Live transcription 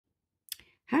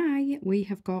Hi, we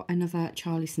have got another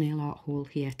Charlie's Nail Art haul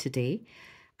here today,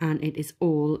 and it is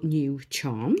all new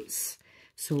charms.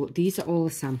 So these are all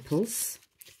the samples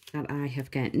that I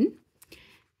have gotten.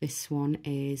 This one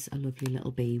is a lovely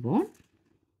little bee one,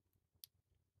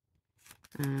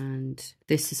 and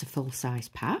this is a full-size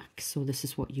pack, so this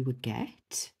is what you would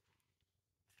get.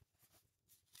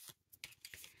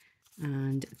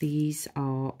 And these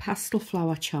are pastel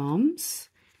flower charms.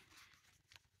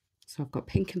 So I've got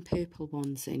pink and purple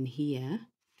ones in here,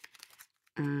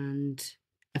 and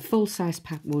a full-size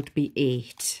pack would be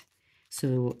 8,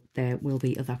 so there will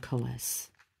be other colours.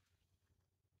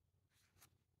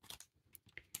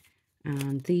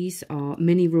 And these are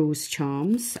mini rose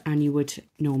charms, and you would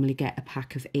normally get a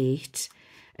pack of 8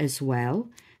 as well.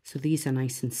 So these are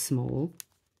nice and small.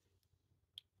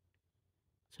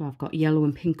 So I've got yellow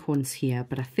and pink ones here,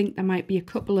 but I think there might be a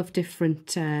couple of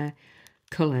different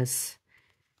colours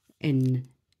in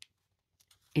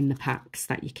the packs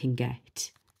that you can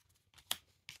get.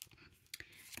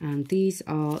 And these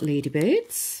are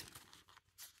ladybirds,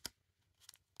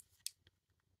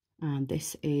 and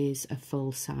this is a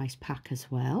full-size pack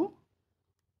as well.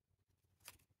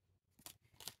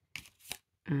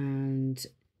 And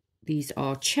these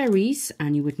are cherries,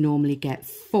 and you would normally get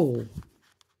 4.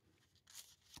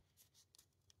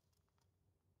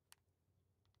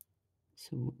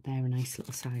 So they're a nice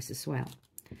little size as well.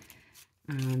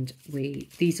 And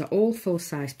these are all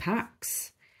full-size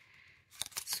packs.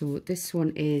 So this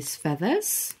one is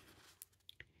feathers.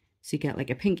 So you get like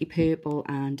a pinky purple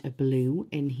and a blue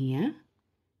in here.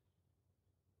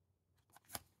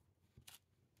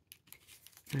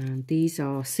 And these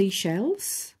are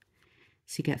seashells.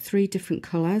 So you get 3 different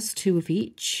colours, 2 of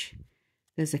each.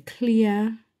 There's a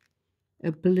clear,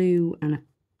 a blue and a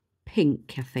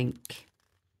pink, I think.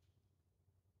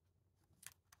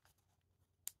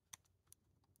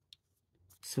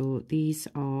 So these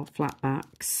are flat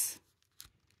backs,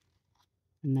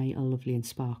 and they are lovely and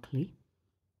sparkly.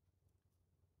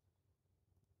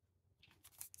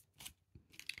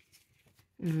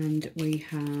 And we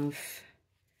have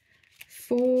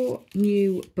 4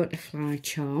 new butterfly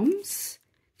charms.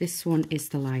 This one is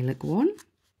the lilac one.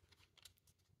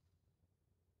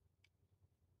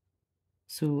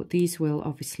 So these will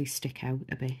obviously stick out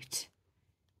a bit.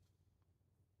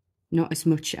 Not as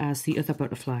much as the other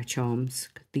butterfly charms.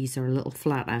 These are a little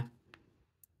flatter.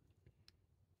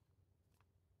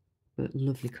 But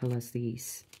lovely colours,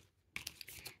 these.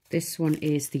 This one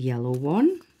is the yellow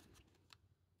one.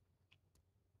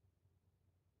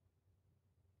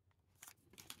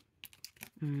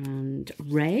 And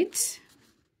red.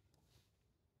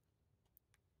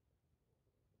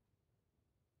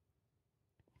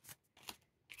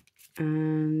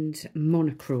 And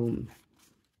monochrome.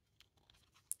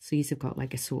 So these have got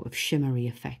like a sort of shimmery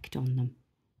effect on them.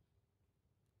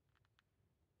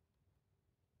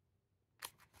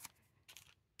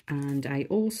 And I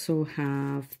also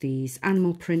have these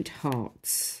animal print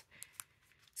hearts.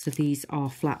 So these are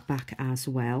flat back as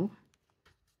well.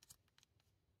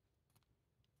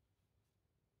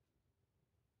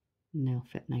 And they'll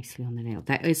fit nicely on the nail.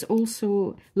 There is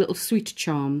also little sweet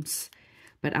charms,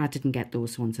 but I didn't get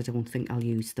those ones. I don't think I'll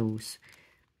use those.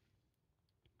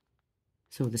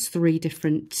 So there's 3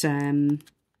 different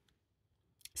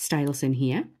styles in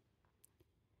here.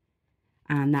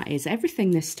 And that is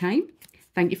everything this time.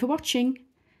 Thank you for watching.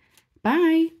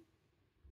 Bye.